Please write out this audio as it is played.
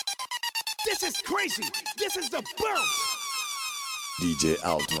This is crazy. This is the bounce. DJ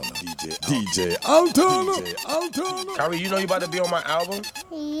Altona. Kyrie, you know you about to be on my album?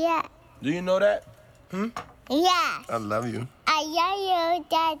 Yeah. Do you know that? Yeah. I love you. I love you,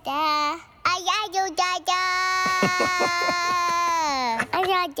 Dada. I love you, Dada. I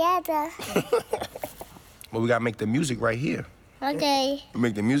love Dada. But we gotta make the music right here. Okay. We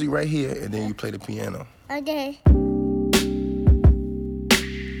make the music right here, and then you play the piano. Okay.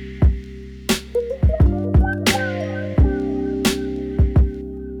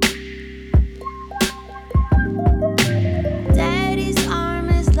 Daddy's arm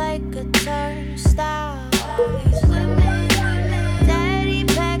is like a turnstile. Daddy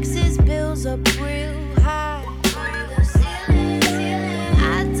packs his bills up real high.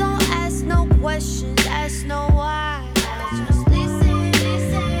 I don't ask no questions, ask no why. Just listen.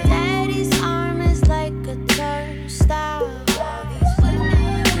 Daddy's arm is like a turnstile.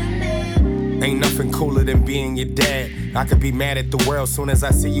 Ain't nothing cooler than being your dad. I could be mad at the world, soon as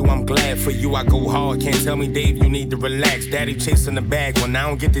I see you, I'm glad. For you, I go hard, can't tell me, Dave, you need to relax. Daddy chasing the bag, when I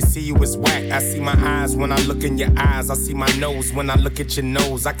don't get to see you, it's whack. I see my eyes when I look in your eyes. I see my nose when I look at your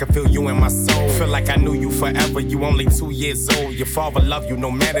nose. I can feel you in my soul, feel like I knew you forever. You only 2 years old, your father loved you,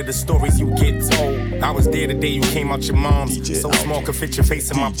 no matter the stories you get told. I was there the day you came out your mom's, so small could fit your face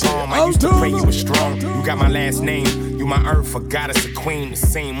in my palm. I used to pray you were strong, you got my last name. You my earth, a goddess, a queen. The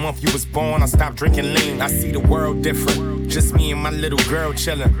same month you was born, I stopped drinking lean. I see the world different, just me and my little girl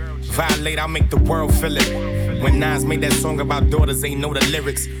chillin'. Violate, I'll make the world feel it. When Nas made that song about daughters, ain't know the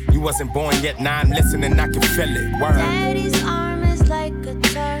lyrics. You wasn't born yet, now I'm listening, I can feel it. Word. Daddy's arm is like a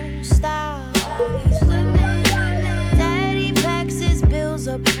turnstile. Daddy packs his bills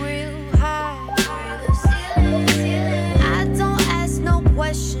up real high. I don't ask no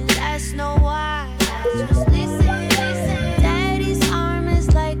questions, ask no why. Just listen. Daddy's arm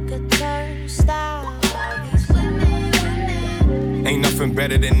is like a turnstile. Ain't nothing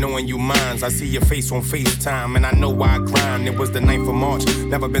better than knowing you mines. I see your face on FaceTime, and I know why I grind. It was the 9th of March,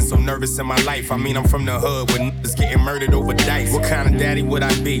 never been so nervous in my life. I mean, I'm from the hood, where niggas getting murdered over dice. What kind of daddy would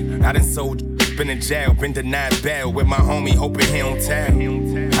I be? I done sold, been in jail, been denied bail with my homie, hoping he don't tell.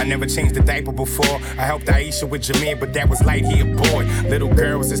 I never changed the diaper before. I helped Aisha with Jameer, but that was light, he a boy. Little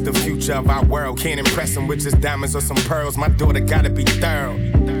girls is the future of our world. Can't impress him with just diamonds or some pearls. My daughter gotta be thorough.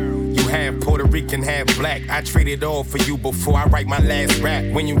 You half Puerto Rican, half black. I traded all for you before I write my last rap.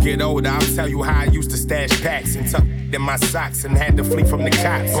 When you get older, I'll tell you how I used to stash packs and tuck in my socks and had to flee from the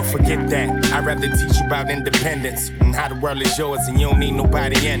cops. But forget that, I'd rather teach you about independence and how the world is yours and you don't need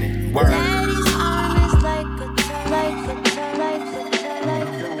nobody in it. Word. Daddy's arm is like a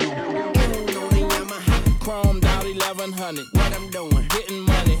Chromed out 1100. What I'm doing? Getting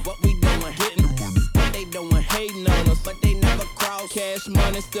money. What we doing? Getting what they doing? Hating on us, but they never cross. Cash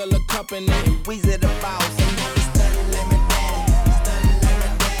money still a company. Weezy the boss. Stunning like my daddy. Stunning like my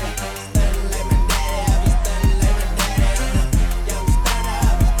daddy. Stunning like my daddy. I be stunning like my daddy. Young stunner.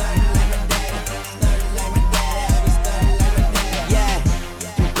 I be stunning like my daddy. Stunning like my daddy. I be stunning like my daddy. Yeah,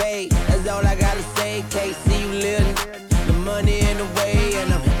 wait, that's all I gotta say. Can't see you little. The money in the way,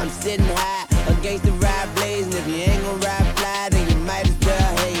 and I'm sitting high against the ride blazing. If you ain't gon' ride fly, then you might as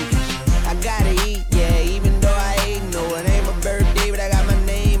well hate. I gotta eat, yeah, even though I ain't. No, it ain't my birthday, but I got my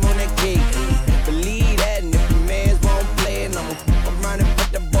name on that cake. Believe that, and if the mans won't play, and I'ma run and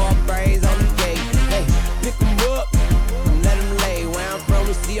put the ball brains on the gate. Hey, pick 'em up and let 'em lay. Where I'm from,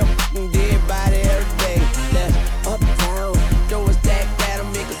 we see a fucking dead body every day. Left uptown, throwing stack at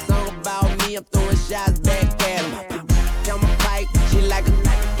 'em, make a song about me. I'm throwing shots back at 'em. Down my pipe, she like a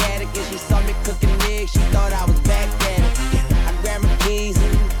addict, and she saw me cooking eggs, she thought I was back at it. I grabbed my keys, I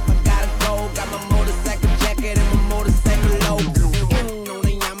gotta go, got my motorcycle jacket and my motorcycle logo. On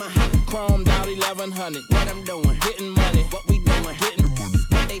the Yamaha, chromed out 1100. What I'm doing? Getting money. What we doing? Getting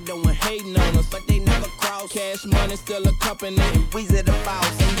what they doing? Hating on us, but they never cross. Cash money still a company. Weezy the boss.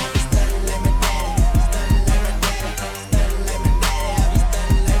 Stunning like my daddy. Stunning like my daddy. Stunning like my daddy. I be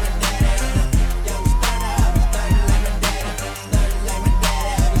stunning like my daddy. Young stunner. I be stunning like my daddy. Stunning like my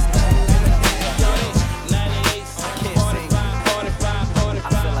daddy. I be stunning like my daddy. 98, 45, 45, 45.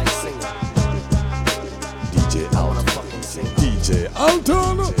 I feel like singing. DJ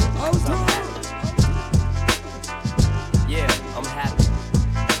Altona. Yeah, I'm happy.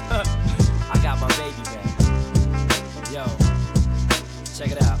 I got my baby back. Yo,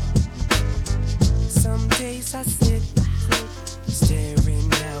 check it out. Some days I sit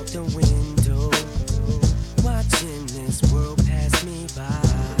staring out the window, watching this world pass me by.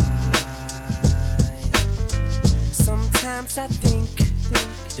 Sometimes I think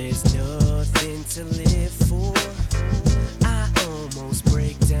there's nothing to live for. I almost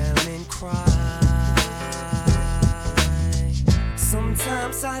break down and and cry.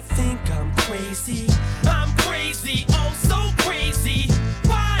 Sometimes I think I'm crazy. I'm crazy, oh so crazy.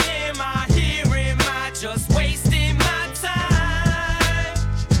 Why am I here? Am I just wasting my time?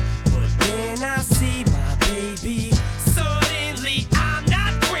 But then I see my baby. Suddenly I'm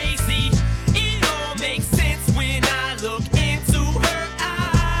not crazy. It all makes sense when I look into her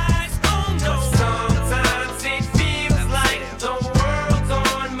eyes. Oh no. Sometimes it feels like the world's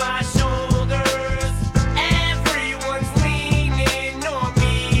on my shoulders. Everyone's leaning on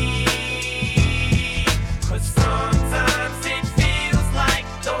me. 'Cause sometimes it feels like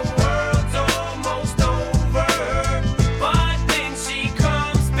the world's almost over. But then she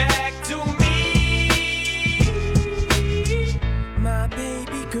comes back to me. My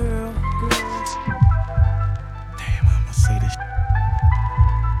baby girl. Damn, I'ma say this.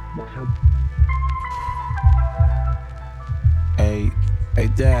 Hey,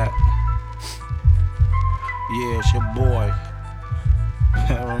 Dad. Yeah, it's your boy.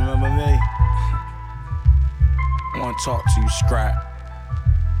 Remember me? I wanna talk to you, Scrap.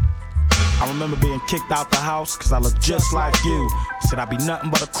 I remember being kicked out the house cause I looked just like you. Said I'd be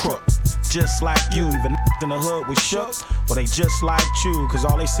nothing but a crook, just like you. Even in the hood was shook, well they just like you. Cause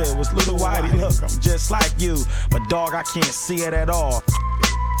all they said was, little whitey, look, I'm just like you. But dog, I can't see it at all.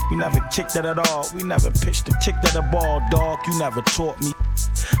 We never kicked it at all. We never pitched or kicked at the ball, dog. You never taught me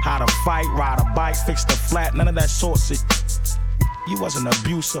how to fight, ride a bike, fix the flat, none of that sorts of. You was an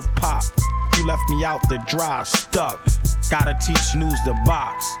abusive pop. You left me out to dry, stuck. Gotta teach news to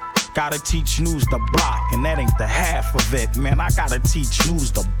box. Gotta teach news to block. And that ain't the half of it, man. I gotta teach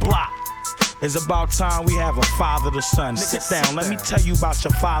news to block. It's about time we have a father to son. Sit down, let me tell you about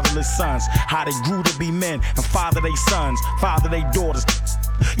your fatherless sons. How they grew to be men and father they sons, father they daughters.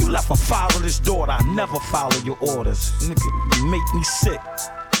 You left a fatherless daughter, I never follow your orders. Nigga, you make me sick.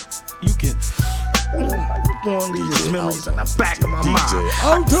 You can leave these memories in the back of my mind.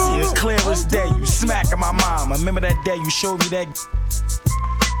 I can see it clear as day, you smacking my mom. I remember that day you showed me that.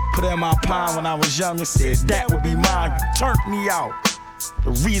 Put it in my palm when I was young and said that would be mine. You turned me out.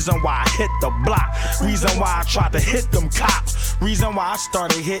 The reason why I hit the block, reason why I tried to hit them cops, reason why I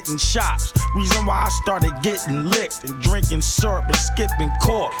started hitting shops, reason why I started getting licked and drinking syrup and skipping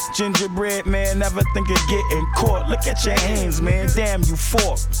court. Gingerbread man, never think of getting caught. Look at your hands, man, damn you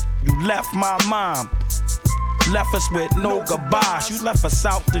fought. You left my mom, left us with no goodbyes. You left us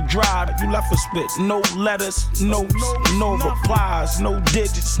out to dry. You left us with no letters, notes, no replies, no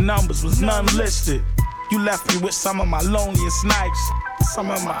digits, numbers, was none listed. You left me with some of my loneliest nights,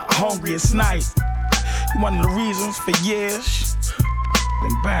 some of my hungriest nights. You one of the reasons for years.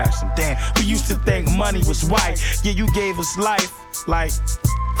 Embarrassing, damn. We used to think money was right. Yeah, you gave us life like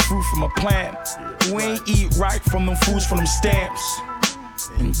fruit from a plant. We ain't eat right from them foods, from them stamps.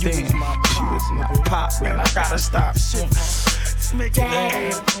 And damn, she was my pop, man. I gotta stop.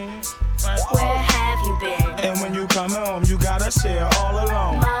 Dad, where have you been? And when you come home, you got us here all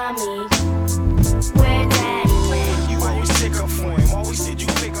alone. Mommy, where Daddy went? You always pick up for him, always said you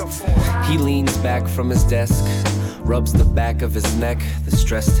pick up for him. He leans back from his desk, rubs the back of his neck, the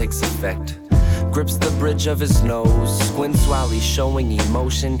stress takes effect. Grips the bridge of his nose, squints while he's showing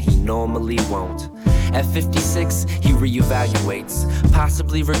emotion he normally won't. At 56, he reevaluates,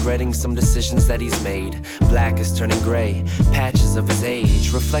 possibly regretting some decisions that he's made. Black is turning gray, patches of his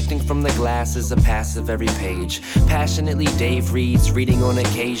age, reflecting from the glasses, a passive every page. Passionately, Dave reads, reading on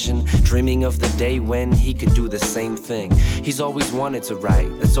occasion, dreaming of the day when he could do the same thing. He's always wanted to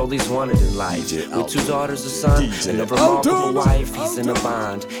write, that's all he's wanted in life. With 2 daughters, a son, and a remarkable wife, he's in a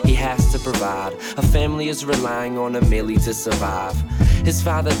bond he has to provide. A family is relying on him merely to survive. His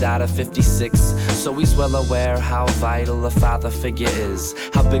father died at 56, so he's well aware how vital a father figure is,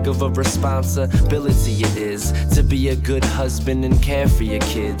 how big of a responsibility it is to be a good husband and care for your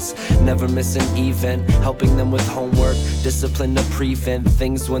kids. Never miss an event, helping them with homework, discipline to prevent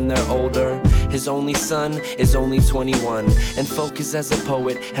things when they're older. His only son is only 21, and focus as a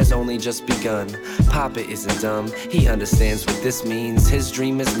poet has only just begun. Papa isn't dumb, he understands what this means. His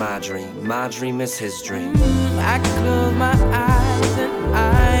dream is my dream is his dream. I can close my eyes and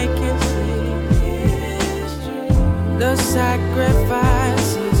I can see the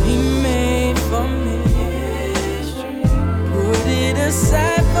sacrifices he made for me. Put it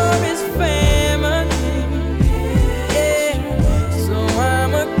aside for his family, yeah. So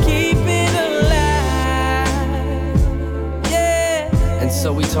I'ma keep it alive, yeah. And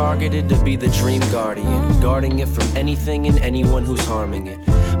so we targeted to be the dream guardian, guarding it from anything and anyone who's harming it.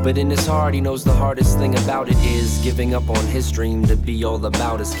 But in his heart, he knows the hardest thing about it is giving up on his dream to be all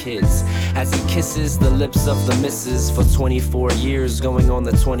about his kids. As he kisses the lips of the missus for 24 years, going on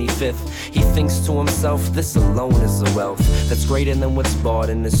the 25th, he thinks to himself, this alone is a wealth that's greater than what's bought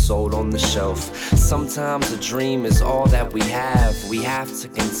and is sold on the shelf. Sometimes a dream is all that we have. We have to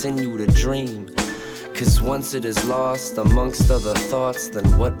continue to dream. Cause once it is lost amongst other thoughts, then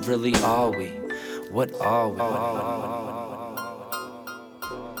what really are we? What are we?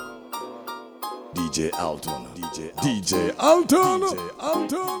 DJ Alton, DJ Alton,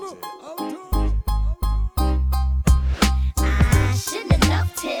 Alton. I shouldn't have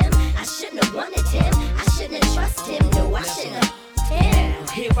loved him. I shouldn't have wanted him. I shouldn't have trusted him. No, I shouldn't have.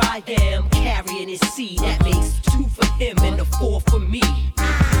 Here I am, carrying his seed. That makes 2 for him and a 4 for me.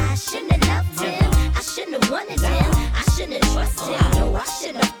 I shouldn't have loved him. I shouldn't have wanted him. I shouldn't have trusted him. No, I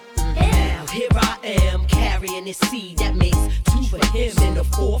shouldn't have. Here I am, carrying his seed. That makes 2 for him and a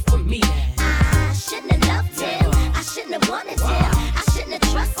 4 for me. I shouldn't have loved him. I shouldn't have wanted him. I shouldn't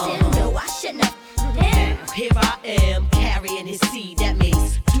have trusted him. No, I shouldn't have. Here I am, carrying his seed. That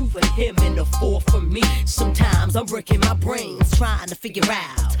makes 2 for him and a 4 for me. Sometimes I'm breaking my brains, trying to figure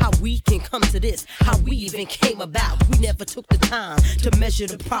out how we can come to this, how we even came about. We never took the time to measure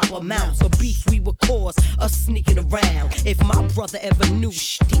the proper amounts of beef we would cause us sneaking around. If my brother ever knew,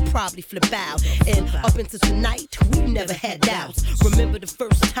 he'd probably flip out. And up until tonight, we never had doubts. Remember the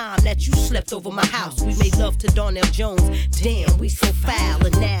first time that you slept over my house? We made love to Darnell Jones. Damn, we so foul.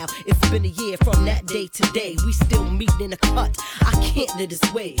 And now it's been a year from that day to day. We still meet in the cut. I can't live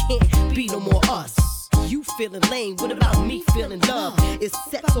this way. Can't be no more us. You feeling lame, what about me feeling love? Is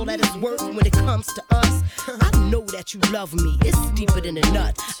sex all that is worth when it comes to us? I know that you love me, it's deeper than a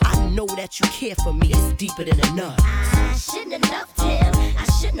nut. I know that you care for me, it's deeper than a nut. I shouldn't have loved him. I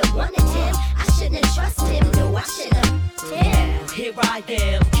shouldn't have wanted him. I shouldn't have trusted him. No, I shouldn't have. Here I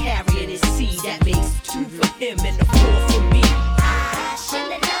am, carrying his seed. That makes 2 for him and a 4 for me. I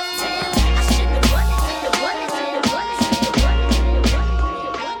shouldn't have loved him. I shouldn't have wanted him.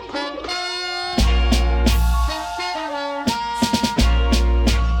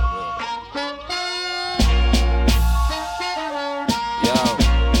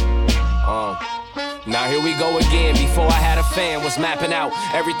 Now here we go again. Before I had a fan, was mapping out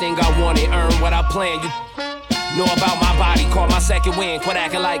everything I wanted, earn what I planned. You know about my body, call my second win. Quit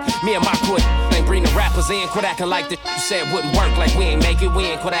acting like me and my crew ain't bring the rappers in. Quit acting like the you said wouldn't work, like we ain't make it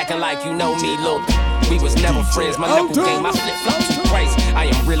win. Quit acting like you know me, look. We was never friends, my level game, my flip flops too crazy.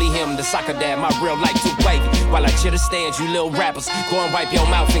 I am really him, the soccer dad, my real life too wavy. While I chitter stands, you little rappers, go and wipe your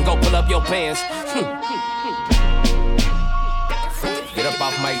mouth and go pull up your pants. Get up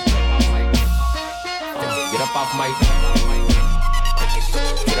off my. Get up off my.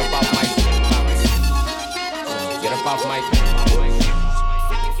 Get up off my. Get up off my.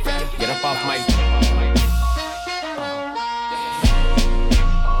 Get up off my.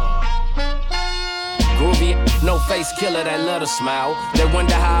 Groovy, no face killer that love to smile. They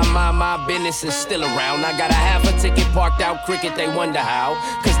wonder how my business is still around. I got a half a ticket parked out cricket, they wonder how.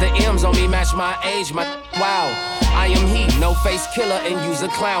 Cause the M's on me match my age, my wow. I am he, no face killer and use a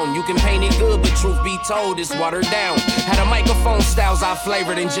clown. You can paint it good, but truth be told, it's watered down. Had a microphone styles I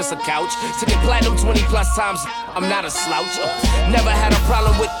flavored in just a couch. Took it platinum 20 plus times, I'm not a slouch. Never had a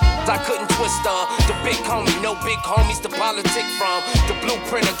problem with I couldn't twist the big homie, no big homies to politic from. The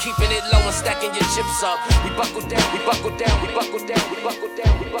blueprint of keeping it low and stacking your chips up. We buckle down, we buckle down, we buckle down, we buckle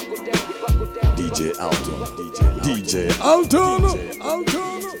down, we buckle down, we buckle down. DJ Alton, DJ Alton,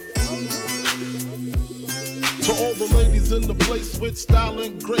 Alton. To all the ladies in the place with style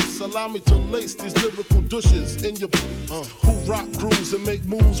and grace, allow me to lace these lyrical douches in your who rock grooves and make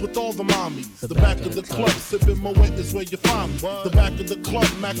moves with all the mommies. The back of the club, sipping Moet is where you find me. The back of the club,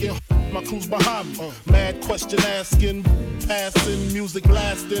 macking my crew's behind me. Mad question asking, passing, music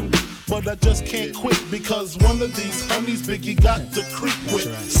lasting, but I just can't quit because one of these honeys Biggie got to creep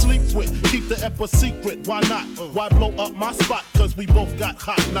with, sleep with, keep the ep a secret. Why not? Why blow up my spot? Cause we both got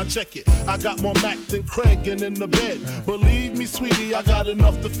hot. Now check it. I got more Mac than Craig and in the bed. Believe me, sweetie, I got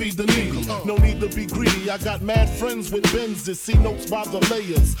enough to feed the needy. No need to be greedy. I got mad friends with Benzes, see notes by the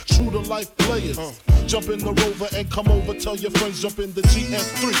layers, true to life players. Jump in the Rover and come over. Tell your friends jump in the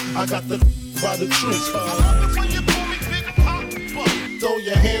GS3. I got the by the tree. I love it when you call me Big Papa. Throw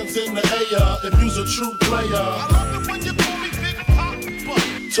your hands in the air if you's a true player. I love it when you call me Big Papa.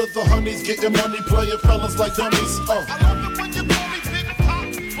 To the honeys getting money, playing fellas like dummies. I love it when you call me Big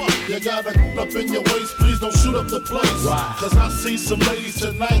Papa. You gotta up in your waist, please don't shoot up the place. Cause I see some ladies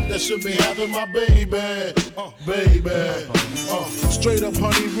tonight that should be having my baby. Straight up,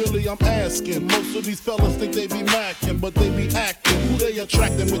 honey, really, I'm asking. Most of these fellas think they be macking, but they be acting. Who they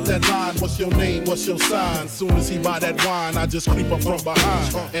attracting with that line? What's your name? What's your sign? Soon as he buy that wine, I just creep up from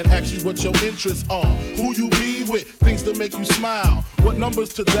behind and ask you what your interests are. Who you be with? Things to make you smile. What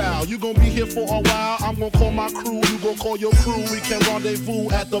numbers to dial? You gon' be here for a while. I'm gon' call my crew. You gon' call your crew. We can rendezvous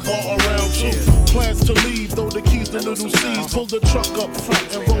at the bar around 2. Plans to leave, throw the keys to little C's. Pull the truck up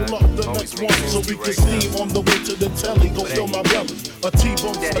front and roll up the next one so we can steam on the way to the telly. Go fill my belly. A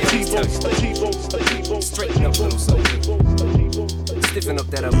T-bone, a T-bone, a T-bone, a T-bone. Straighten up, little soul. Stiffen up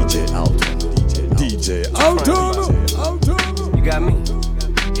that up. DJ Altona, DJ Altona. You got me?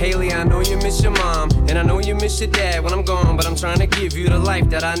 Haley, I know you miss your mom, and I know you miss your dad when I'm gone, but I'm trying to give you the life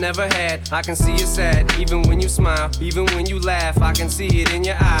that I never had. I can see you sad, even when you smile, even when you laugh. I can see it in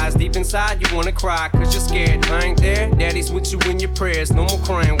your eyes, deep inside you wanna cry, cause you're scared. I ain't there, daddy's with you in your prayers. No more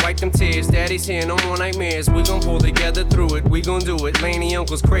crying, wipe them tears, daddy's here, no more nightmares. We gon' pull together through it, we gon' do it. Laney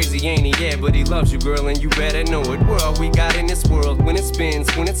uncle's crazy, ain't he? Yeah, but he loves you, girl, and you better know it. We're all we got in this world, when it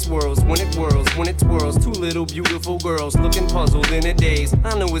spins, when it swirls, when it whirls, when it twirls. 2 little beautiful girls looking puzzled in a daze.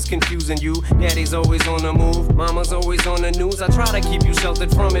 I know it's confusing you. Daddy's always on the move, mama's always on the news. I try to keep you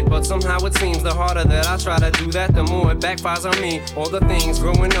sheltered from it, but somehow it seems the harder that I try to do that, the more it backfires on me. All the things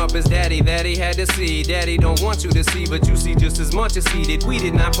growing up as daddy that he had to see. Daddy don't want you to see, but you see just as much as he did. We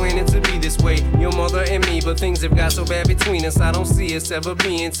did not plan it to be this way, your mother and me, but things have got so bad between us. I don't see us ever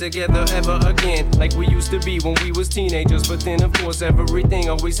being together ever again, like we used to be when we was teenagers. But then of course everything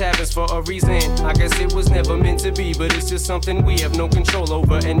always happens for a reason. I guess it was never meant to be, but it's just something we have no control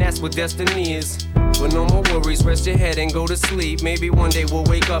over, and that's what destiny is. But no more worries, rest your head and go to sleep. Maybe one day we'll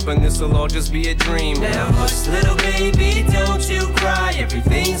wake up and this'll all just be a dream. Now hush, little baby, don't you cry.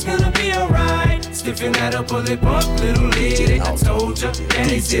 Everything's gonna be alright. Stiffen that up, pull it up, little lady. I told ya,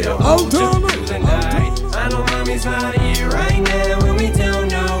 daddy's here to hold ya through the night. I know mommy's not here right now, and we don't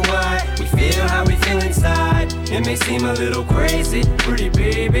know why. We feel how we feel inside. It may seem a little crazy, pretty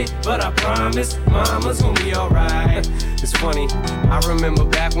baby, but I promise mama's gonna be alright. It's funny, I remember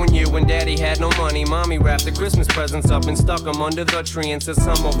back one year when daddy had no money. Mommy wrapped the Christmas presents up and stuck them under the tree and said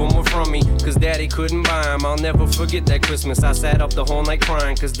some of them were from me, cause daddy couldn't buy them. I'll never forget that Christmas. I sat up the whole night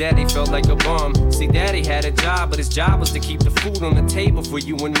crying cause daddy felt like a bum. See, daddy had a job, but his job was to keep the food on the table for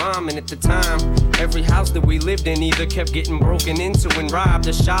you and mom. And at the time, every house that we lived in either kept getting broken into and robbed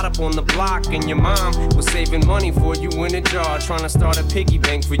or shot up on the block. And your mom was saving money for you in a jar, trying to start a piggy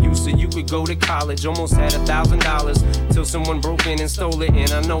bank for you so you could go to college. Almost had $1,000 till someone broke in and stole it.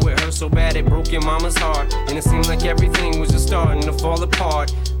 And I know it hurt so bad it broke your mama's heart. And it seemed like everything was just starting to fall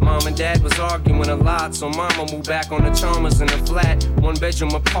apart. Mom and dad was arguing a lot, so mama moved back on the Chalmers in a flat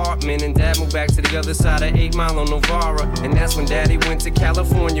 1-bedroom apartment, and dad moved back to the other side of 8 Mile on Novara. And that's when daddy went to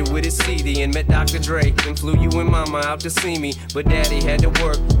California with his CD and met Dr. Dre and flew you and mama out to see me. But daddy had to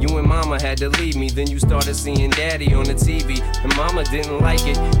work, you and mama had to leave me. Then you started seeing daddy on the TV, and mama didn't like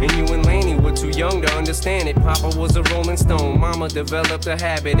it, and you and Laney were too young to understand it. Papa was a Rolling Stone, mama developed a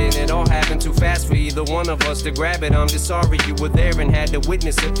habit, and it all happened too fast for either one of us to grab it. I'm just sorry you were there and had to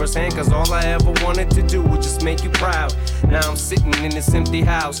witness it firsthand, cause all I ever wanted to do was just make you proud. Now I'm sitting in this empty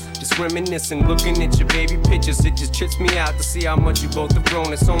house, just reminiscing, looking at your baby pictures. It just trips me out to see how much you both have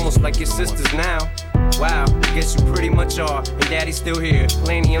grown. It's almost like your sisters now. Wow, I guess you pretty much are, and daddy's still here.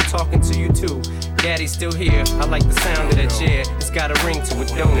 Laney, I'm talking to you too. Daddy's still here, I like the sound of that chair. It's got a ring to it,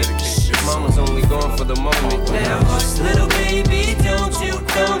 don't it? Mama's only gone for the moment. Now hush, little baby, don't you.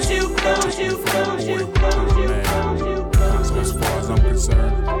 So as far as I'm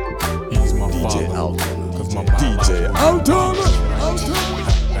concerned, he's my DJ father. Altona, Cause my DJ Altona.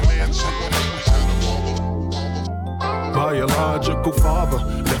 Biological father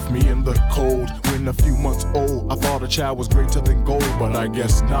left me in the cold. When a few months old, I thought a child was greater than gold, but I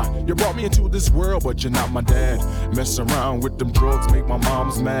guess not. You brought me into this world, but you're not my dad. Mess around with them drugs, make my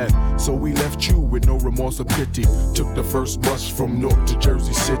mom's mad. So we left you with no remorse or pity. Took the first bus from Newark to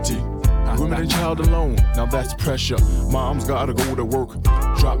Jersey City. Women and child alone, now that's pressure. Mom's gotta go to work.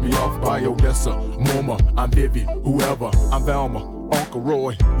 Drop me off by Odessa. Mama, I'm Vivi, whoever. I'm Velma, Uncle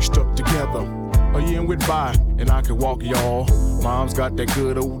Roy, we stuck together. A year went by, and I could walk y'all. Mom's got that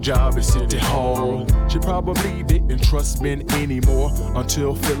good old job at City Hall. She probably didn't trust men anymore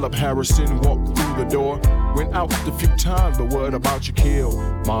until Philip Harrison walked through the door. Went out a few times, but what about your kill?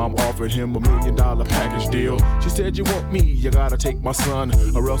 Mom offered him $1 million package deal. She said, you want me, you gotta take my son,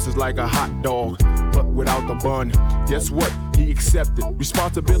 or else it's like a hot dog, but without the bun. Guess what? he accepted.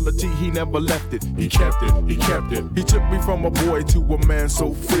 Responsibility, he never left it. He kept it, he kept it. He took me from a boy to a man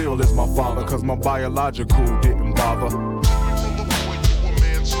so filled as my father, cause my biological didn't bother.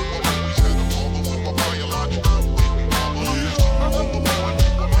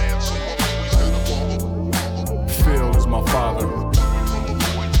 Phil is my father.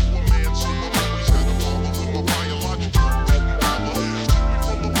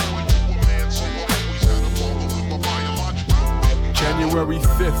 January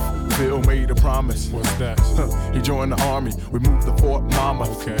 5th, Phil made a promise. What's that? He joined the army, we moved to Fort Mama.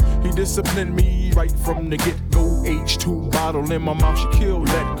 Okay. He disciplined me right from the get-go. H2 bottle in my mouth, she killed,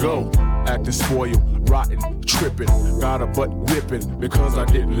 let go. Acting spoiled, rotten, tripping. Got a butt whipping because I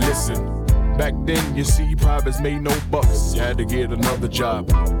didn't listen. Back then, you see, privates made no bucks. Had to get another job,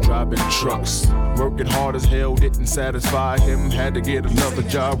 driving trucks. Working hard as hell didn't satisfy him. Had to get another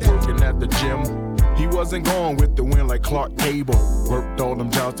job working at the gym. He wasn't gone with the wind like Clark Gable. Worked all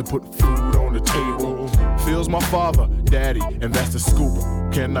them jobs to put food on the table. Phil's my father, daddy, and that's the scoop.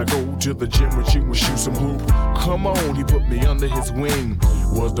 Can I go to the gym with you and shoot some hoop? Come on, he put me under his wing.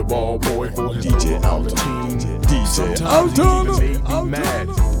 Was the ball boy for his DJ on the team. Sometimes he even made me mad,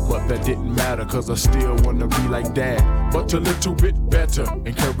 but that didn't matter cause I still wanna be like dad. But a little bit better,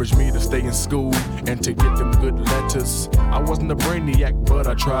 encouraged me to stay in school and to get them good letters. I wasn't a brainiac, but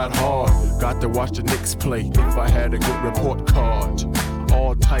I tried hard. Got to watch the Knicks play if I had a good report card.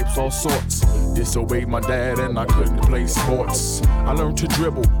 All types, all sorts. Disobeyed my dad and I couldn't play sports. I learned to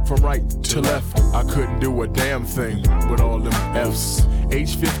dribble from right to left. I couldn't do a damn thing with all them F's.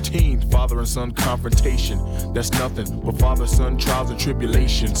 Age 15, father and son confrontation. That's nothing but father-son trials and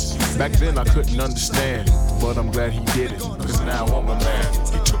tribulations. Back then I couldn't understand, but I'm glad he did it, cause now I'm a man.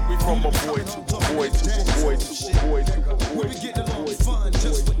 He took me from a boy to a boy to a boy to a boy to a boy. We be getting along fun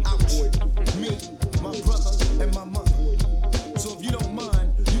just without me, my brother, and my mother. So if you don't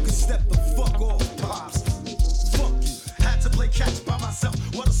mind, you can step the fuck off, pops. Fuck you. Had to play catch by myself.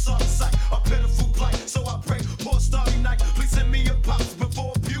 What a sorry sight, a pitiful plight. So I pray, poor starry night. Please send me a pops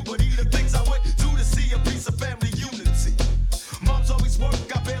before puberty. The things I went through to see a piece of family unity. Mom's always work,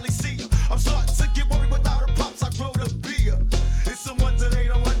 I barely see her. I'm starting to get worried without her pops. I grow to be her. It's someone that they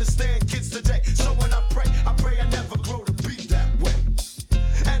don't understand kids today. So when I pray I never grow to be that way.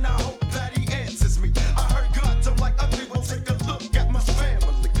 And I hope that he answers me. I heard God don't like ugly. Well, take a look at my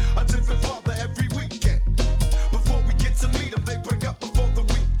family. A different father every weekend. Before we get to meet him, they break up before the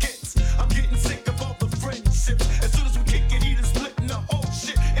weekends. I'm getting sick of all the friendships. As soon as we kick it, either splitting the whole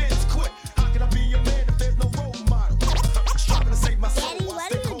shit ends quick. How can I be a man if there's no role model? Striving to save my soul. Daddy, while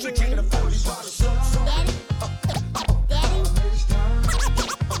what stay are you cool, doing? drinking a 40 bottle.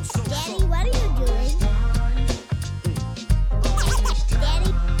 Daddy, what are you doing?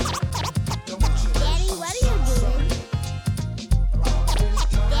 Daddy, what are you doing?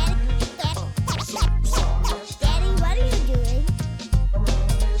 Daddy, what are you doing?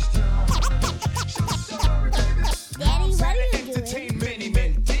 Daddy, what are you doing? Entertain many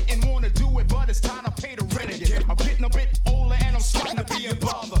men. Didn't want to do it, but it's time to pay the rent again. I'm getting a bit older and I'm starting to be a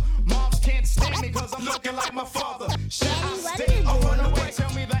bother. Moms can't stand me cause I'm looking like my father. Should I Daddy, what are stay you or run doing? away?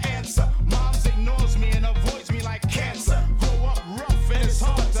 Tell me the answer. Moms ignores me and avoids me like cancer. Grow up rough and it's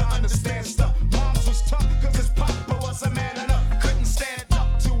hard to understand stuff. Moms was tough cause his papa was a man enough. Couldn't stand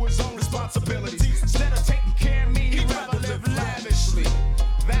up to his own responsibilities. Instead of taking care of me, he'd rather live lavishly.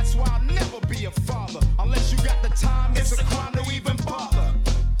 That's why I'll never be a father. Unless you got the time, it's a crime to even bother.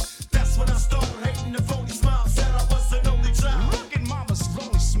 That's when I started hating the phony smiles. Said I was an only child. Look at mama's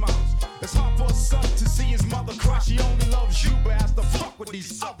lonely smiles. It's hard for a son to see his mother cry. She only loves you, but has to fuck with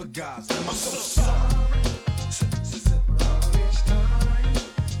these other guys. I'm so sorry.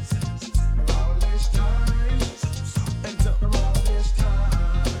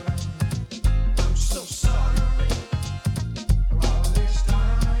 I'm so sorry.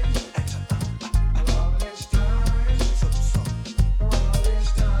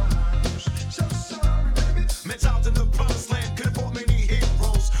 Met out in the promised land, could have brought many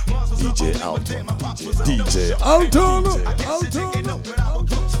heroes. Mars was DJ the only one there, my pops was DJ no Alton. I guess it didn't know that I would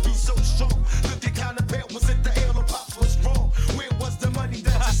grow to be so strong. Looking kinda bad, was it the air or pops was wrong? Where was the money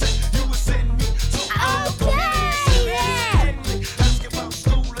that you said you would send me?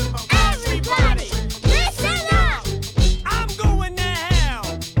 Everybody, listen up! I'm going to hell.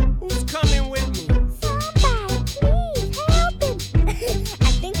 Who's coming with me? Somebody, please help him.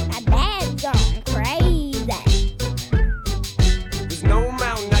 I think my dad's gone crazy. There's no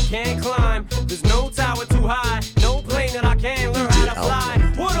mountain I can't climb. There's no tower too high. No plane that I can't learn how to fly.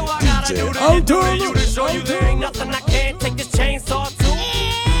 What do I gotta do to get through to you to show you there ain't nothing I can't take this chainsaw to?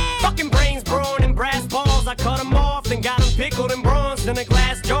 Fucking brains, brawn, and brass balls. I cut them off and got them pickled and bronzed in a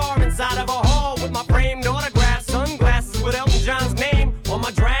glass jar inside of a hall with my framed autograph, sunglasses with Elton John's name on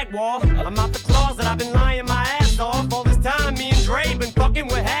my drag wall. I'm out the closet, I've been lying my ass off. All this time, me and Dre been fucking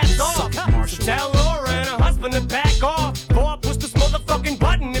with hats off. So tell Laura and her husband to back off, before I push this motherfucking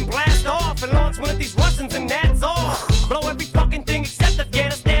button and blast off and launch one of these Russians and that's off. Blow every fucking thing except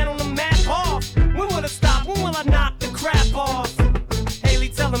Afghanistan on the map off. When will it stop? When will I knock the crap off? Haley,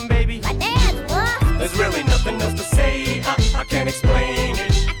 tell him, baby. My dad's what? There's really nothing else to say. I can't explain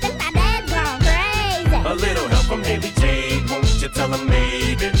it. I think my dad's gone crazy. A little help from Haley Jade, won't you tell him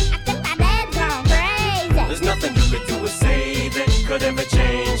maybe? I think my dad's gone crazy. There's nothing you could do or say that could ever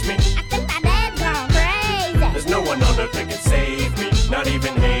change me. I think my dad's gone crazy. There's no one on earth that can save me, not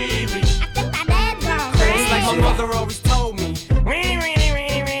even Haley. I think my dad's gone crazy. It's like my mother always told me.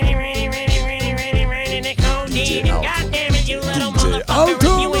 God damn it, you little motherfucker. If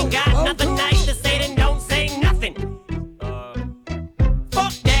you ain't got nothing nice to say, then don't say nothing.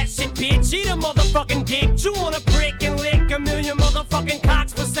 Fuck that shit, bitch. Eat a motherfucking dick. Chew on a brick and lick a million motherfucking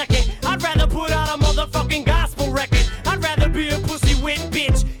cocks per second. I'd rather put out a motherfucking gospel record. I'd rather be a pussy wet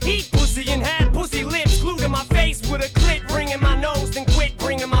bitch. Eat pussy and have pussy lips glued to my face with a clit ring in my nose. Then quit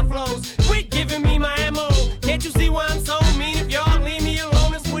bringing my flows. Quit giving me my ammo. Can't you see why I'm so mean? If y'all leave me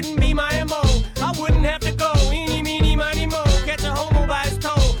alone, this wouldn't be my MO. I wouldn't have to go. Eeny, meeny, miny, mo. Catch a homo by his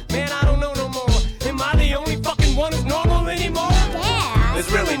toe. Man, I don't know no more. Am I the only fucking one who's normal anymore? Yeah.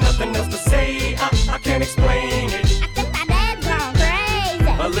 There's really nothing else to say. I can't explain it. I think my dad's gone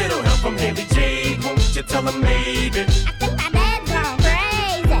crazy. A little help from Haley Jade, won't you tell him maybe? I think my dad's gone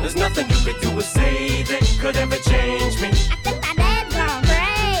crazy. There's nothing you could do or say that could ever change me. I think my dad's gone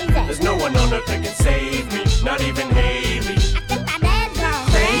crazy. There's no one on earth that can save me, not even Haley. I think my dad's gone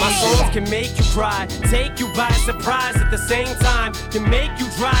crazy. My songs can make you cry, take you by surprise at the same time, can make you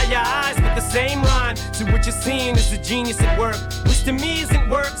dry your eyes with the same rhyme. So what you're seeing is a genius at work, which to me isn't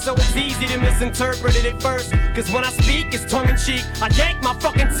work, so it's easy to misinterpret it at first. Cause when I speak, it's tongue-in-cheek. I yank my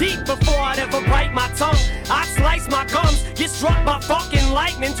fucking teeth before I'd ever bite my tongue. I slice my gums, get struck by fucking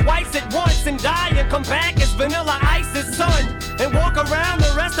lightning twice at once, and die and come back as Vanilla Ice's son, and walk around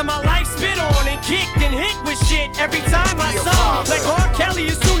the rest of my life spit on and kicked and hit with shit every time I sung. Like R. Kelly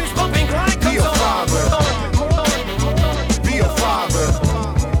as soon as bumping grind comes on. Be a father.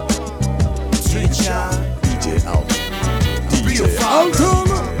 Teacher. DJ Alton. Be a father.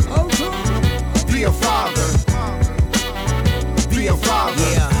 Be a father. Be a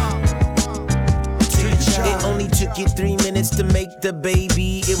father. Yeah. It only took you 3 minutes to make the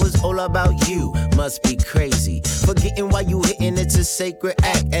baby. It was all about you. Must be crazy. Forgetting why you hitting, it's a sacred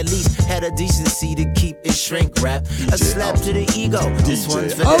act. At least had a decency to keep it shrink wrap. A slap to the ego. This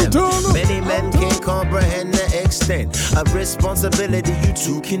one's for them. Many men can't comprehend the extent of responsibility you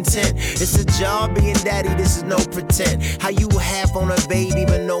too content. It's a job being daddy, this is no pretend. How you half on a baby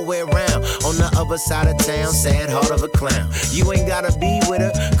but nowhere around. On the other side of town, sad heart of a clown. You ain't gotta be with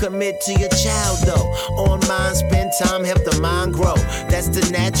her, commit to your child though. On mine, spend time, help the mind grow. That's the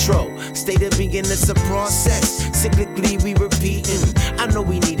natural state of being, it's a process. Cyclically we repeating. I know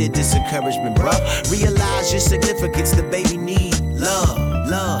we needed this encouragement, bruh. Realize your significance, the baby need love,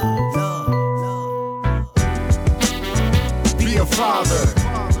 love, love. Be a father.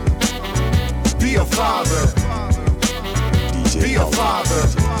 Be a father. DJ Be a father.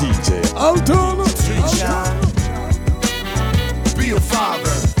 DJ Alton. Be a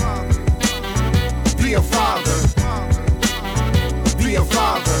father. Be a father. Be a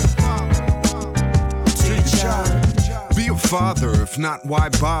father. Be a father, if not, why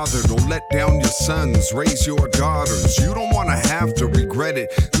bother? Don't let down your sons, raise your daughters. You don't wanna have to regret it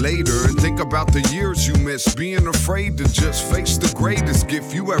later. And think about the years you missed, being afraid to just face the greatest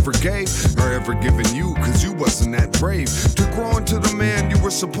gift you ever gave or ever given you, cause you wasn't that brave to grow into the man you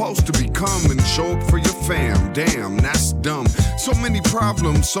were supposed to become and show up for your fam. Damn, that's dumb. So many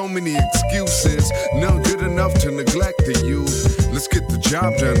problems, so many excuses, none good enough to neglect the youth. Let's get the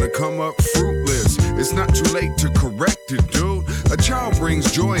job done to come up fruitless. It's not too late to correct it, dude. A child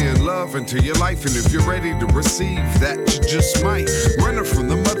brings joy and love into your life, and if you're ready to receive that, you just might run it from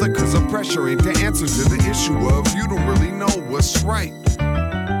the mother, cause the pressure ain't the answer to the issue of you don't really know what's right.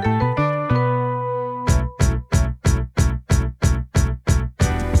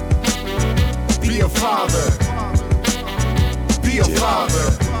 Be a father. Be a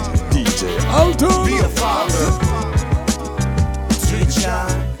father. DJ Alton. Be a father. Teacher.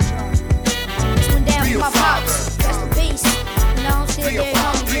 Be a father. That's the beast. You know I'm still there,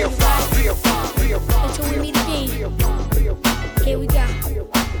 homie. Be a father. Be a father. Be a father. Until we meet again. Here we go.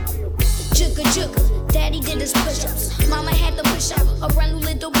 Jugga jugga. Daddy did his push-ups. Mama had to push up a brand new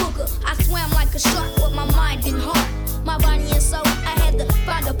little booger. I swam like a shark with my mind and heart. My body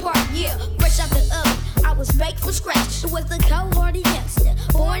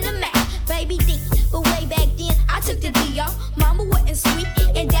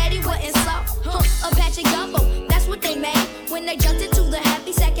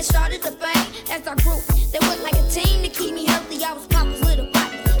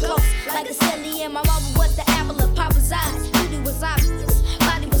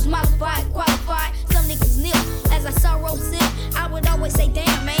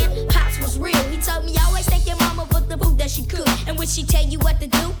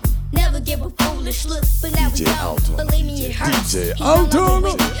DJ Alton. Believe me, it hurts. DJ He no longer Alton.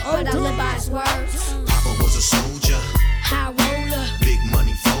 with me, but I live by his words. Papa was a soldier, High roller, big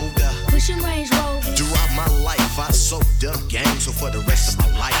money folder. pushing Range Rovers. Throughout my life, I soaked up game, so for the rest of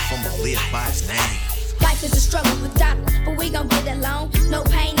my life, I'ma live by his name. Life is a struggle without it, but we gon' get along. No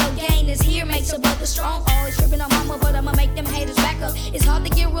pain, no gain is here, makes a brother strong. Always tripping on mama, but I'ma make them haters back up. It's hard to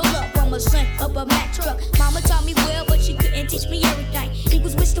get real up from a son up a Mack truck. Mama taught me well, but she couldn't teach me everything.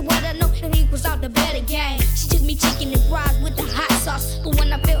 Equals wish to what I know, and equals out the better game. She took me chicken and fries with the hot sauce, but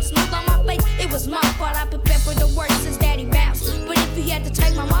when I felt smooth on my face, it was my fault. I prepared for the worst since daddy bounced. But if he had to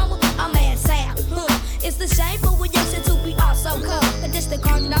take my mama, I'm mad sad. It's the shame, but we used to be all so cold. But this the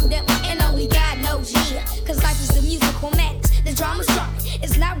card that I'm dealt with, and only God knows, yeah. Cause life is the musical max, the drama's strong.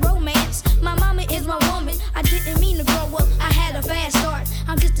 It's not romance. My mama is my woman. I didn't mean to grow up, I had a fast start.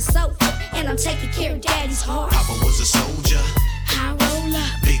 I'm just a soldier, and I'm taking care of daddy's heart. Papa was a soldier, High roller,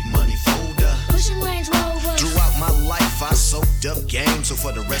 big money folder. pushing Range Rovers. Throughout my life, I soaked up game, so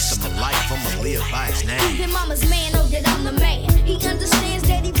for the rest of my life, I'ma live by his name. Even mama's man know that I'm the man. He understands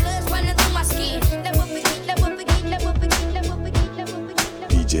daddy blood's running through my skin. Never forget, never forget, never forget, never forget, never forget.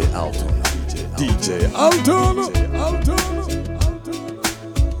 DJ Alton. DJ Alton.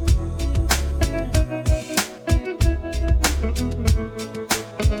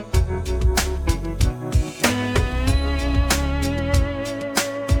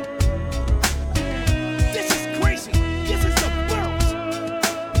 This is crazy. This is the bounce.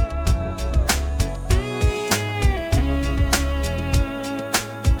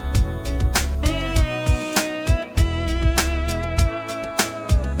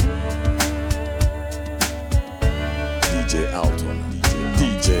 DJ Alton.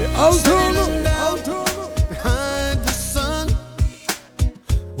 DJ Alton. Behind the sun,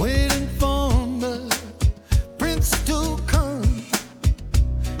 waiting for my prince to come,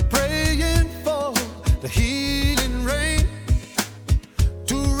 praying for the healing rain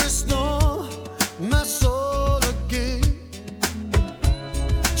to restore my soul again.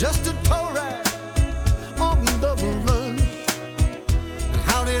 Just a tow ride on the run.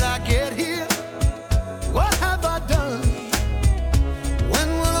 How did I get here? What have I done? When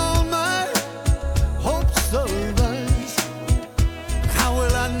will all my hopes arise? How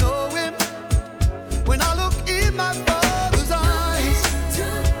will I know him when I look in my father's eyes?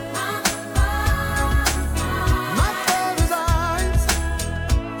 My father's eyes.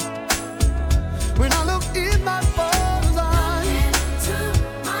 When I look in my father's eyes.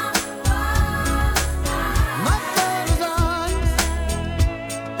 My father's eyes.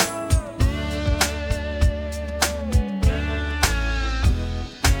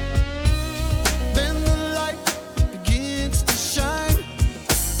 Then the light begins to shine.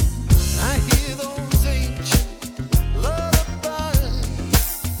 I hear those ancient lullabies.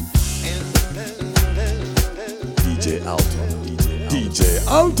 DJ Alton. DJ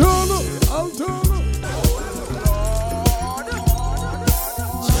Alton.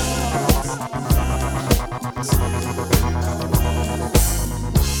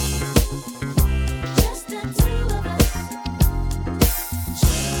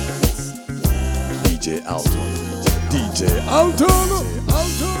 DJ Alton. DJ Alton.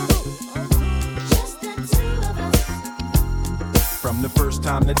 From the first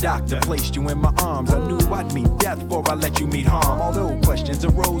time the doctor placed you in my arms, I knew I'd meet death before I let you meet harm. Although questions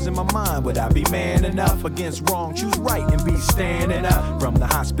arose in my mind, would I be man enough against wrong? Choose right and be standing up. From the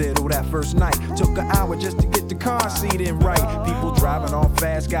hospital that first night, took an hour just to get the car seat in right. People driving off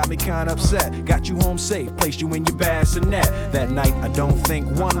fast got me kinda upset. Got you home safe, placed you in your bassinet. That night I don't think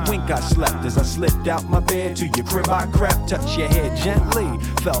one wink I slept. As I slipped out my bed to your crib I crept. Touched your head gently,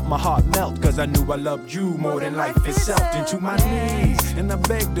 felt my heart melt. Cause I knew I loved you more than life itself. Into my knees, and I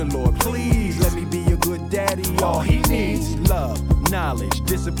begged the Lord, please let me be a good daddy. All he needs, love, knowledge,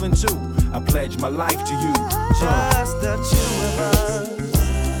 discipline too. I pledge my life to you. Just the two of us.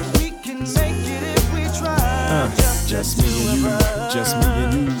 We can make it if we try. Just me and you, just me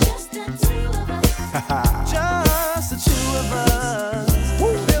and you. Just the two of us.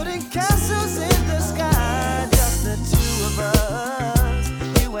 Building castles in the sky. Just the two of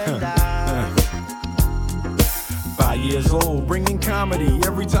us. You and I. 5 years old, bringing comedy.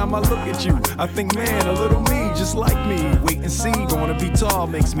 Every time I look at you, I think, man, a little me, just like me. Wait and see, gonna be tall,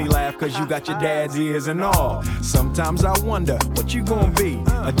 makes me laugh, cause you got your dad's ears and all. Sometimes I wonder, what you gonna be?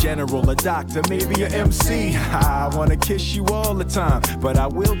 A general, a doctor, maybe a MC. I wanna kiss you all the time, but I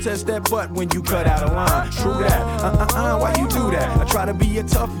will test that butt when you cut out a line. True that, why you do that? I try to be a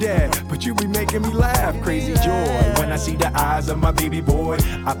tough dad, but you be making me laugh. Crazy joy, when I see the eyes of my baby boy.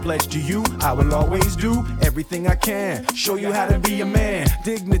 I pledge to you, I will always do everything I can man. Show you how to be a man.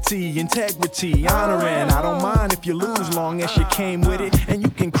 Dignity, integrity, honoring. I don't mind if you lose, long as you came with it. And you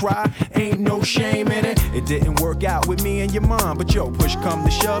can cry, ain't no shame in it. It didn't work out with me and your mom, but yo, push come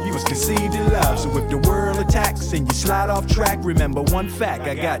to shove, you was conceived in love. So if the world attacks and you slide off track, remember one fact,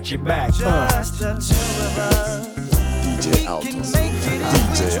 I got your back. Just the two of us. DJ Alton.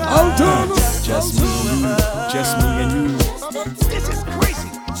 DJ Alton. Just me and you. Just me and you. This is crazy.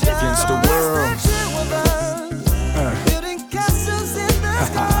 Against the world. Building castles in the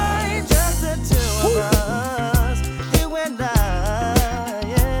sky. Just the two of us. You and I,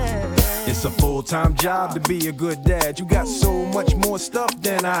 yeah. It's a full-time job to be a good dad. You got so much more stuff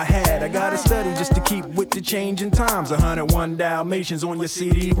than I had. I gotta study just to keep with the changing times. 101 Dalmatians on your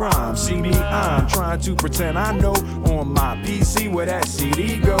CD-ROM. See me, I'm trying to pretend I know on my PC where that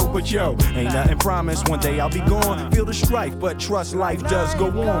CD go. But yo, ain't nothing promised. One day I'll be gone. Feel the strife, but trust life does go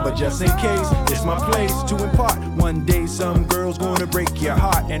on. But just in case, it's my place to impart. One day some girl's gonna break your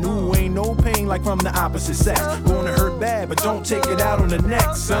heart. And ooh, ain't no pain like from the opposite sex. Gonna hurt bad, but don't take it out on the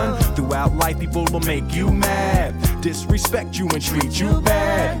next, son. Throughout life, people will make you mad, disrespect you and treat you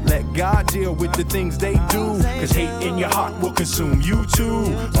bad. Let God deal with the things they do, cause hate in your heart will consume you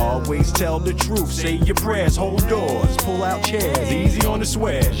too. Always tell the truth, say your prayers, hold doors, pull out chairs, easy on the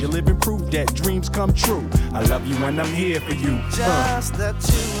swears. You're living proof that dreams come true. I love you and I'm here for you. Just the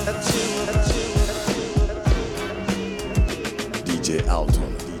two, DJ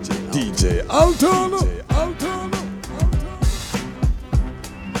Alton. DJ Alton. DJ Alton.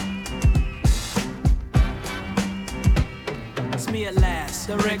 Me at last,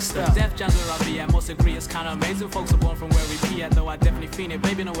 the Rickster. Def Jams where I be at, most agree it's kinda amazing. Folks are born from where we be at, though I definitely fiend it.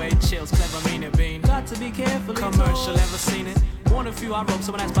 Baby, in a way, chills, clever, mean it, bean. Got to be careful. Commercial, ever seen it? Born a few I rope,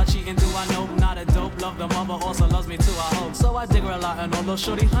 someone asked about cheating, do I know? Not a dope, love the mother, also loves me too, I hope. So I dig her a lot, and although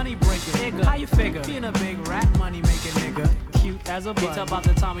shorty honey breaking, nigga, how you figure? Being a big rap money making nigga. Cute as a beat about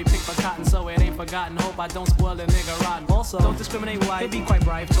the time we pick for cotton, so it ain't forgotten. Hope I don't spoil the nigga rotten. Also, don't discriminate white, they be quite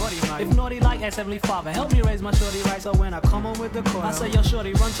bright, naughty night. If naughty like ex Heavenly Father, help me raise my shorty right, so when I come home with the quarter, I say yo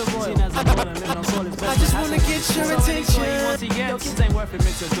shorty, run to Royal. Seen as a boy and living on soil is best. I just wanna get your attention. Once he gets, yo, kids ain't worth it,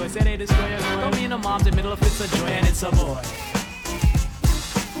 mix of joy. Say they destroy your joy. Don't be in the mom's in middle of fits of joy, and it's a boy.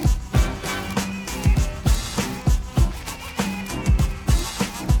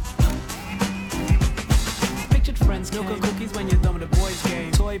 Milk and cookies when you're done with the boys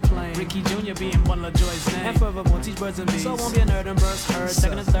game. Toy plane, Ricky Jr. being one of Joy's name. And furthermore, teach birds and bees. So won't be a nerd and burst heard.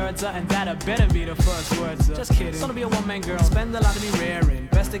 Second and third, and that better be the first words. Just kidding. So to be a one-man girl, spend a lot to be raring.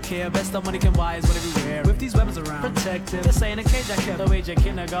 Best of care, best of money can buy is what everywhere. With these weapons around, protected. This ain't a cage I kept. The age of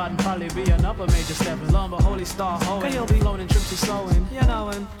kindergarten probably be another major step. Long but holy star hoeing. Cause he'll be loaning trips to sewing. You know,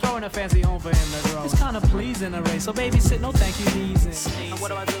 and throwing a fancy home for him to grow. It's kinda pleasing a race. So baby, sit, no thank you, easing. And what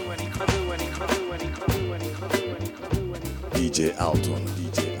do I do when he do when he do when he do when he do when he do when he do? DJ Alton.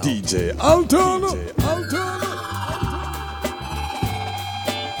 DJ Alton. DJ Alton.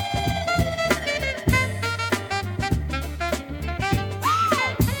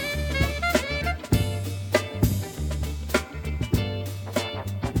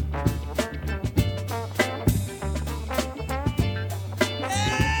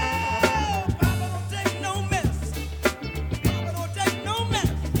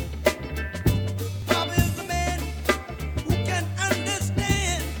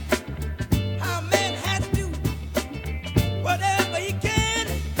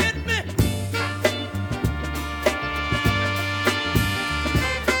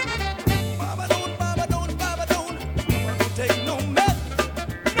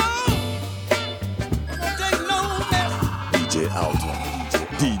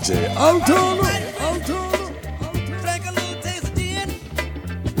 DJ Alton. Drank a little taste of gin.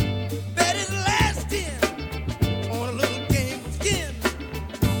 Bet his last 10 on a little game of skin.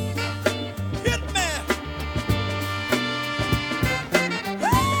 Hit man.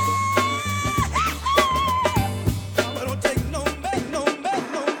 But don't take no mess, no mess,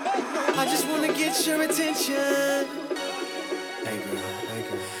 no mess. I just wanna get your attention. Hey girl.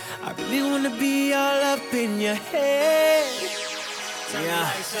 I really wanna be all up in your head.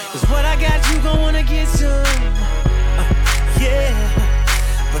 Yeah, cause what I got you gon' wanna get some. Yeah,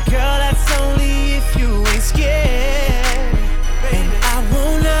 but girl, that's only if you ain't scared. And I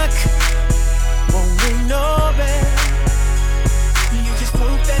won't knock, won't ring no bell. You just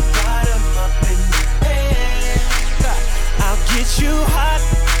put that bottom up in the air. I'll get you hot,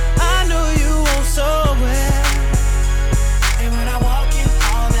 I know you want so well. And when I walk in,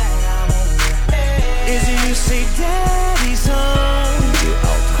 all that I want is you say daddy's home.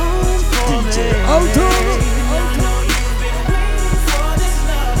 DJ Alton.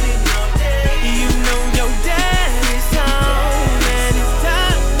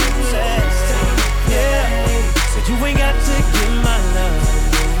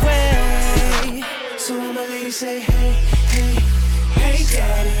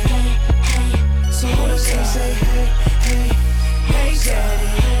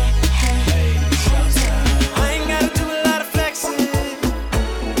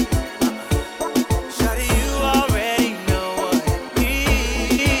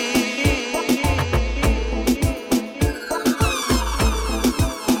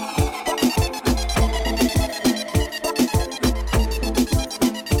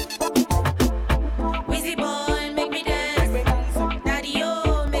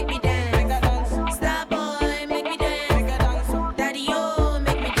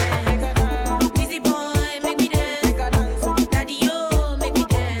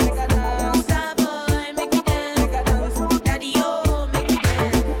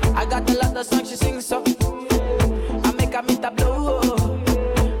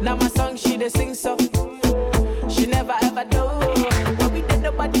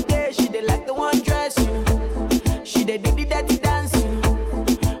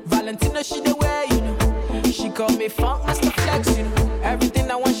 Valentino, she the way, you know. She call me Funk Master Flex, you know.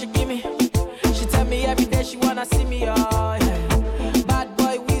 Everything I want, she give me. She tell me every day she wanna see me, oh yeah. Bad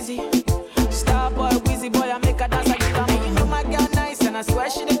boy Weezy, star boy Weezy, boy I make her dance, I give her money. You know my girl nice, and I swear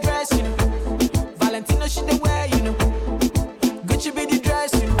she the dress, you know. Valentino, she the way, you know. Gucci be the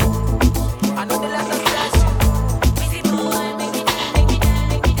dress, you know. I know they let us dress, you know. Weezy boy, make me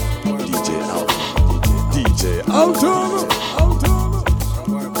dance, DJ Alton. DJ Alton.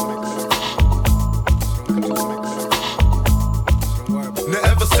 Now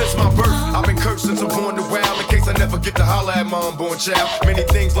ever since my birth, I've been cursed since I'm born to wild. In case I never get to holler at my unborn child. Many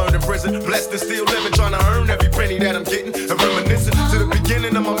things learned in prison, blessed and still living, trying to earn every penny that I'm getting. And reminiscing to the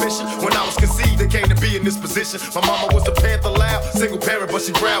beginning of my mission. When I was conceived, they came to be in this position. My mama was a Panther loud, single parent, but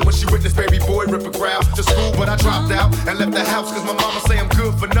she proud when she witnessed baby boy rip a crowd to school. But I dropped out and left the house, cause my mama say I'm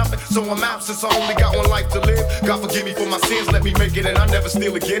good for nothing. So I'm out since I only got one life to live. God forgive me for my sins, let me make it, and I never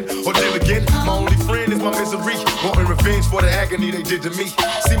steal again or deal again. My only friend is my misery, wanting revenge for the agony they did to me.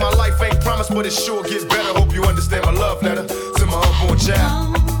 See, my life ain't promised, but it sure gets better. Hope you understand my love letter to my unborn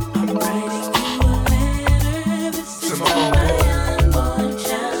child. To my unborn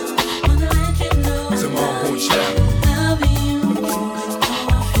child. To my unborn child.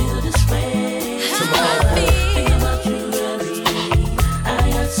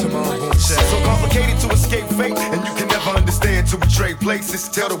 So complicated to escape fate, and you can never understand to betray places.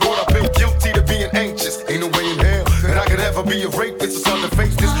 Tell the world I feel guilty to being anxious. Ain't no way in hell that I could ever be a rapist. It's hard to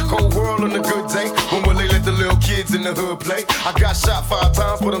face this cold world on a good day. When will they let the little kids in the hood play? I got shot 5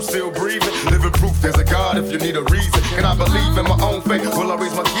 times, but I'm still breathing. Living proof there's a God if you need a reason. And I believe in my own faith. Will I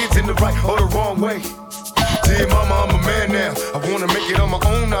raise my kids in the right or the wrong way? Dear mama, I'm a man now. I wanna make it on my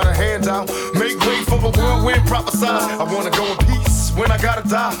own, not a handout. Make way for a whirlwind prophesy. I wanna go in peace when I gotta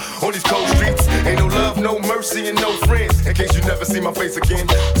die on these cold streets. Ain't no love, no mercy, and no friends. In case you never see my face again.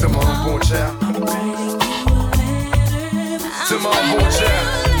 To my unborn child. To my unborn child.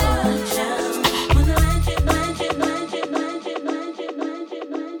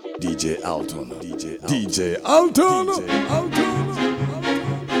 DJ Alton. DJ Alton. Alton.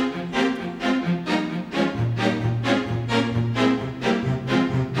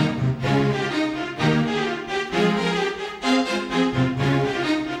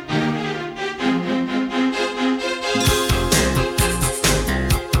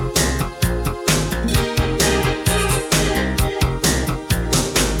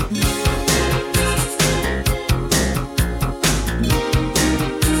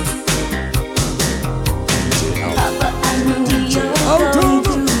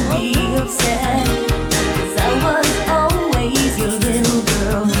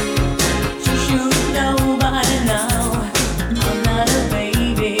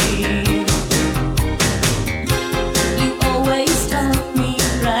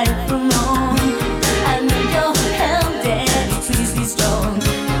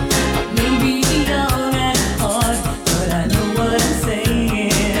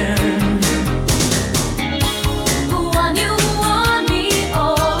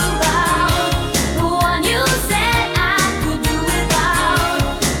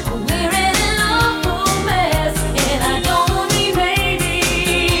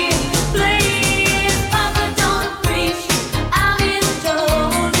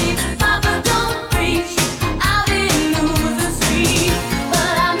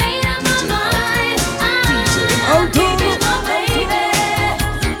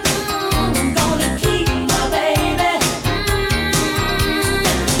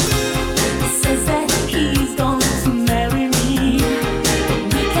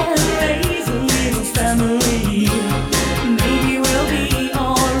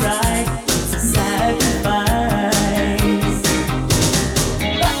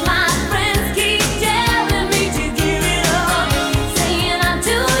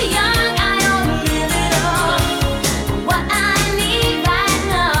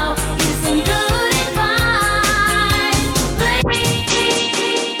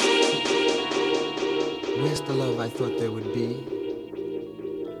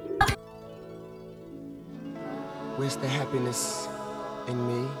 Where's the happiness in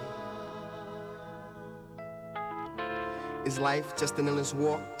me? Is life just an endless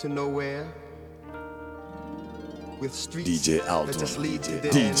walk to nowhere? With streets DJ Alton. that just lead to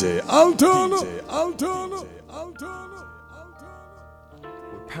dead DJ ends? Alton. DJ Alton.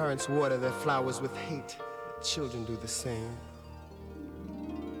 Where parents water their flowers with hate, children do the same.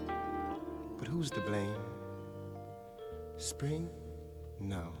 But who's to blame? Spring?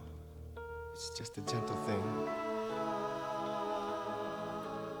 No. It's just a gentle thing.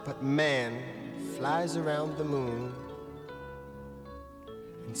 But man flies around the moon,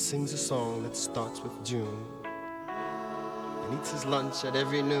 and sings a song that starts with June, and eats his lunch at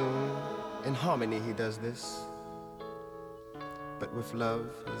every noon. In harmony he does this, but with love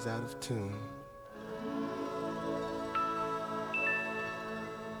he's out of tune.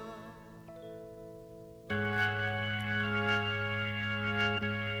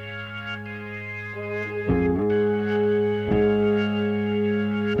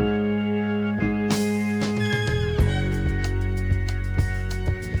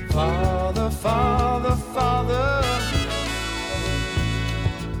 Father, Father, Father,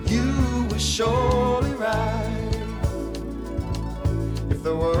 you were surely right. If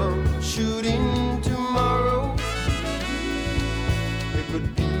the world should end tomorrow, it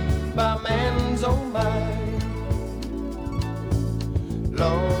would be by man's own might.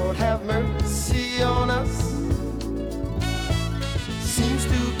 Lord, have mercy on us. Seems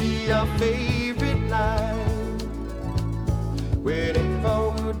to be our favorite line. Whenever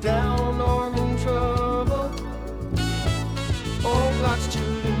we're down or in trouble, oh, God's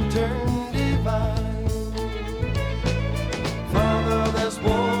children turn divine. Father, there's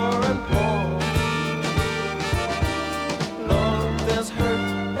war and war. Lord, there's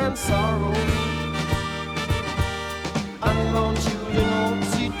hurt and sorrow. Unborn children won't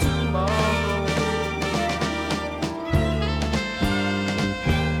see tomorrow.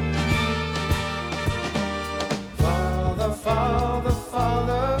 Father, Father,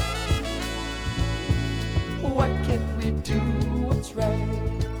 Father, why can't we do what's right?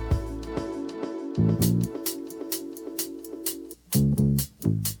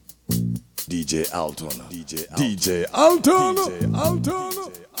 DJ Altona. DJ Altona. DJ Altona.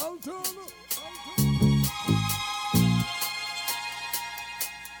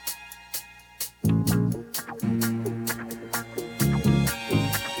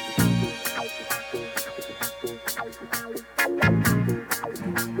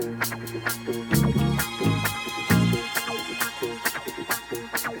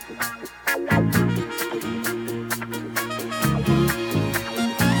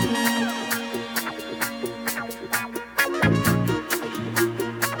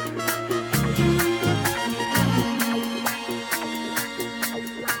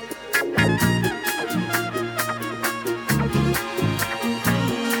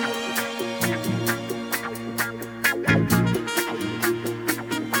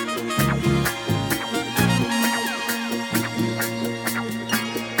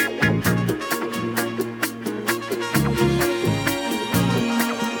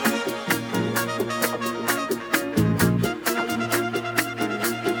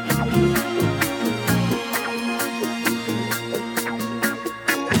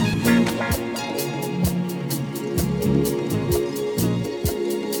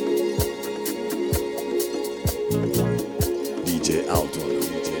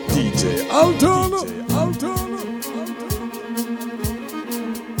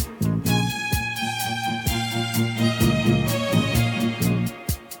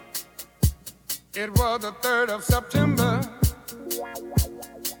 It was the 3rd of September.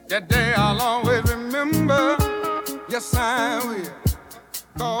 That day I'll always remember. Yes, I will.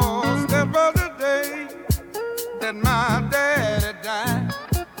 'Cause that was the day that my daddy died.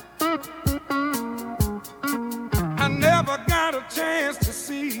 I never got a chance to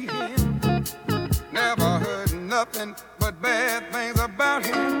see him. Never heard nothing but bad things about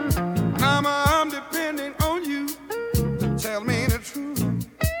him. Mama, I'm depending on you to tell me the truth.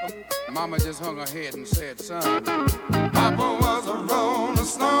 Mama just hung her head and said, son, Papa was a rolling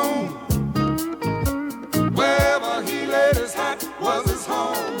stone. Wherever he laid his hat was his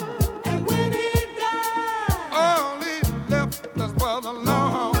home. And when he died, all he left us was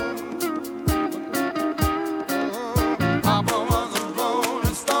alone. Papa was a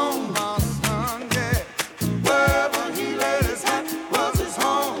rolling stone, my son, yeah. Wherever he laid his hat was his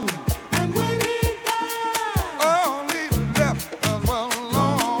home. And when he died, all he left us was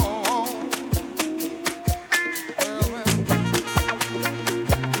alone.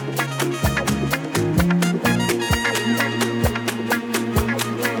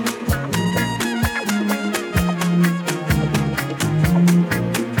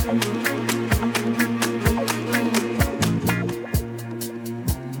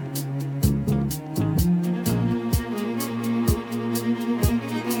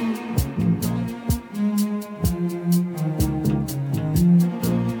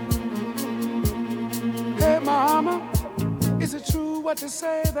 What to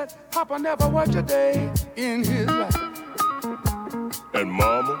say that Papa never worked a day in his life. And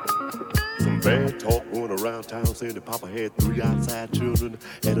Mama, some bad talk going around town saying that Papa had 3 outside children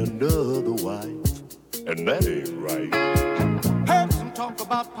and another wife. And that ain't right. Heard some talk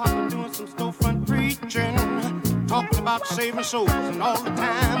about about Papa doing some storefront preaching, talking about saving souls and all the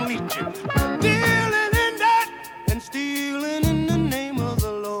time leeching, dealing in that and stealing in the name of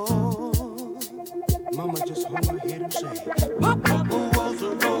the Lord. Mama just hung her head and said, Papa was a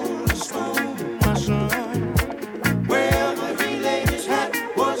rolling stone, my son. Wherever he laid his hat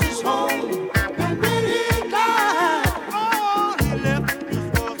was his home. And when he died, all he left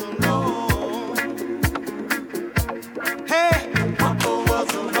us was alone. Hey, Papa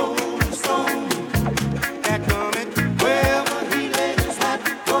was a rolling stone. That coming. Wherever he laid his hat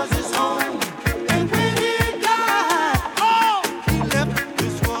was his home. And when he died, all he left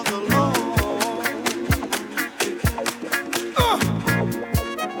us was alone.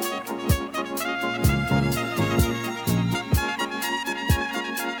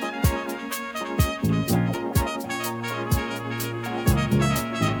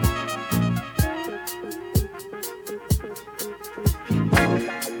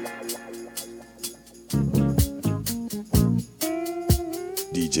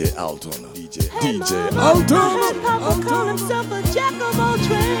 DJ Alton. DJ Alton. Papa call himself a jack of all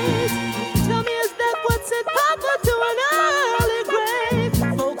trades. Tell me, is that what sent Papa to an early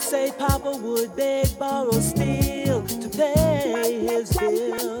grave? Folks say Papa would beg, borrow, steal to pay his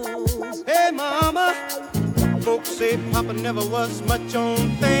bills. Hey, Mama. Folks say Papa never was much on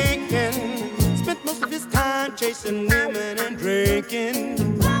thinking. Spent most of his time chasing women and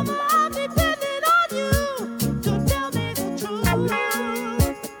drinking.